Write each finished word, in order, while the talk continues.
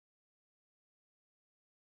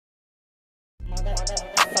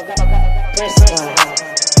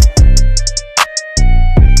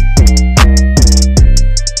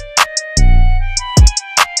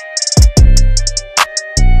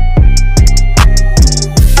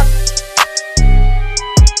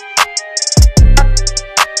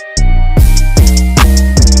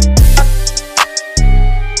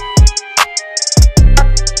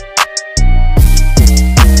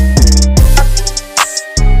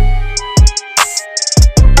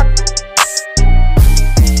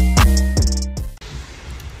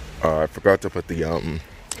I forgot to put the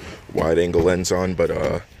wide angle lens on,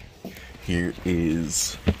 but here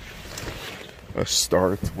is a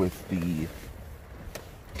start with the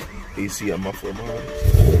ACM muffler mod.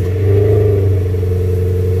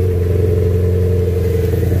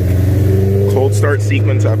 Cold start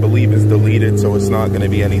sequence, I believe, is deleted, so it's not going to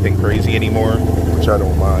be anything crazy anymore, which I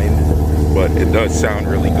don't mind, but it does sound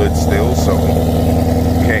really good still, so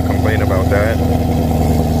can't complain about that.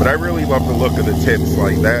 But I really love the look of the tips.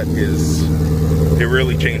 Like, that is, it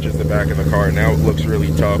really changes the back of the car. Now it looks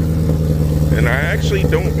really tough. And I actually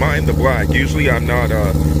don't mind the black. Usually I'm not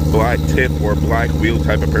a black tip or black wheel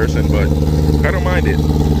type of person, but I don't mind it.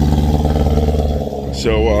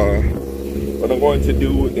 So what I'm going to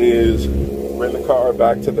do is bring the car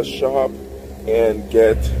back to the shop and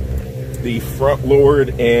get the front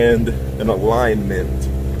load and an alignment.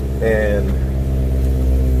 And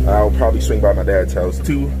I'll probably swing by my dad's house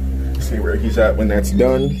too, see where he's at when that's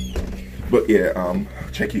done. But yeah,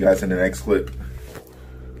 check you guys in the next clip.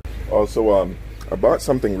 Also, I bought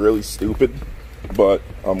something really stupid, but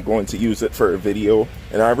I'm going to use it for a video.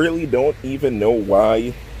 And I really don't even know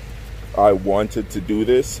why I wanted to do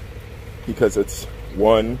this, because it's,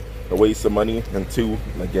 one, a waste of money, and two,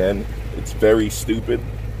 again, it's very stupid.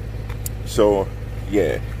 So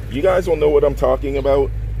yeah, you guys will know what I'm talking about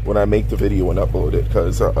when I make the video and upload it,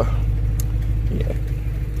 because yeah,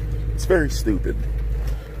 it's very stupid.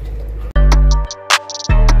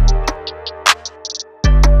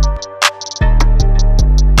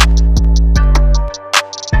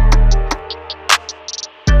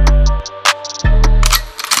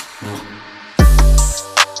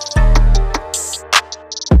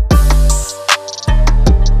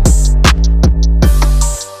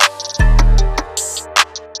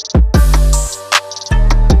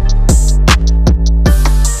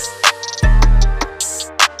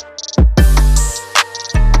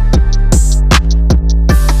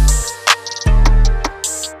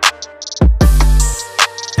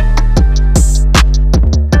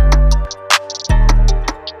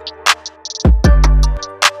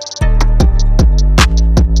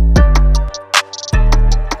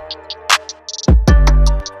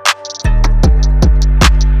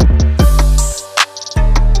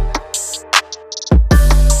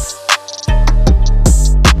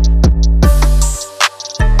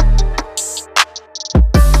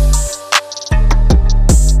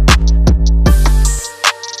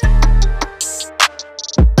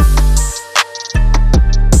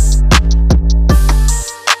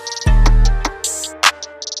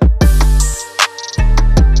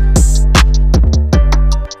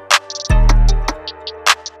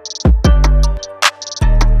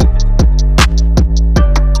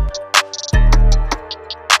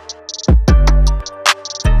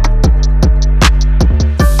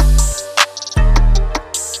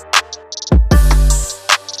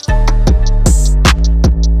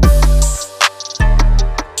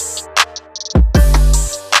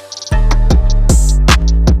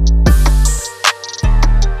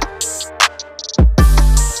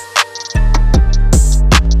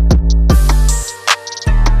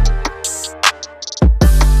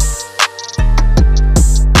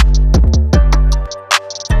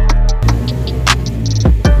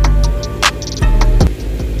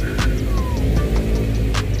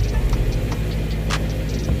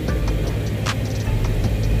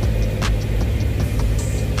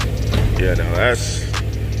 Yeah, no,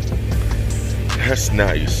 that's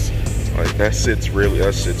nice. Like, that sits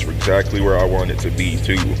exactly where I want it to be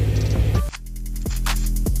too.